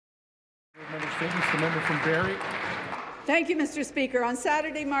statements. The member from Barrie. Thank you, Mr. Speaker. On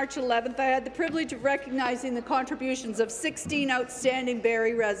Saturday, March 11th, I had the privilege of recognizing the contributions of 16 outstanding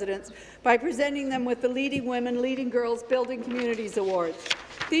Barrie residents by presenting them with the Leading Women, Leading Girls Building Communities Awards.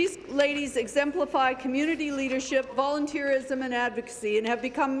 These ladies exemplify community leadership, volunteerism and advocacy and have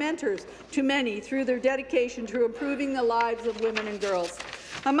become mentors to many through their dedication to improving the lives of women and girls.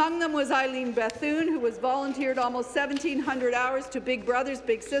 Among them was Eileen Bethune, who has volunteered almost 1,700 hours to Big Brothers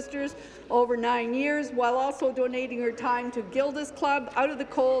Big Sisters over 9 years, while also donating her time to Gilda's Club, Out of the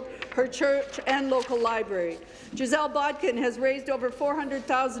Cold, her church and local library. Giselle Bodkin has raised over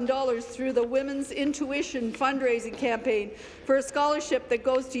 $400,000 through the Women's Intuition fundraising campaign for a scholarship that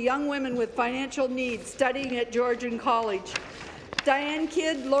goes to young women with financial needs studying at Georgian College. Diane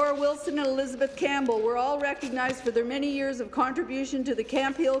Kidd, Laura Wilson and Elizabeth Campbell were all recognized for their many years of contribution to the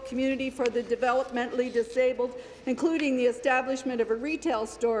Camp Hill community for the developmentally disabled, including the establishment of a retail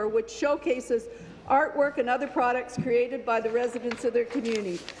store which showcases artwork and other products created by the residents of their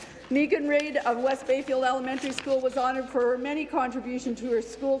community. Megan Reid of West Bayfield Elementary School was honoured for her many contributions to her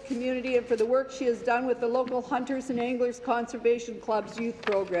school community and for the work she has done with the local Hunters and Anglers Conservation Club's youth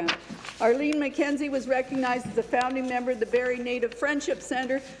program. Arlene McKenzie was recognized as a founding member of the Barrie Native Friendship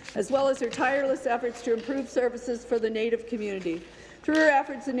Centre, as well as her tireless efforts to improve services for the Native community. Through her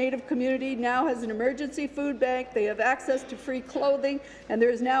efforts, the Native community now has an emergency food bank, they have access to free clothing, and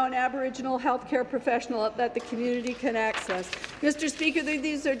there is now an Aboriginal healthcare professional that the community can access. Mr. Speaker,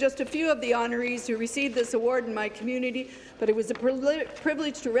 these are just a few of the honorees who received this award in my community, but it was a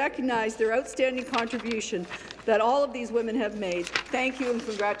privilege to recognize their outstanding contribution that all of these women have made. Thank you and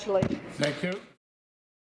congratulations. Thank you.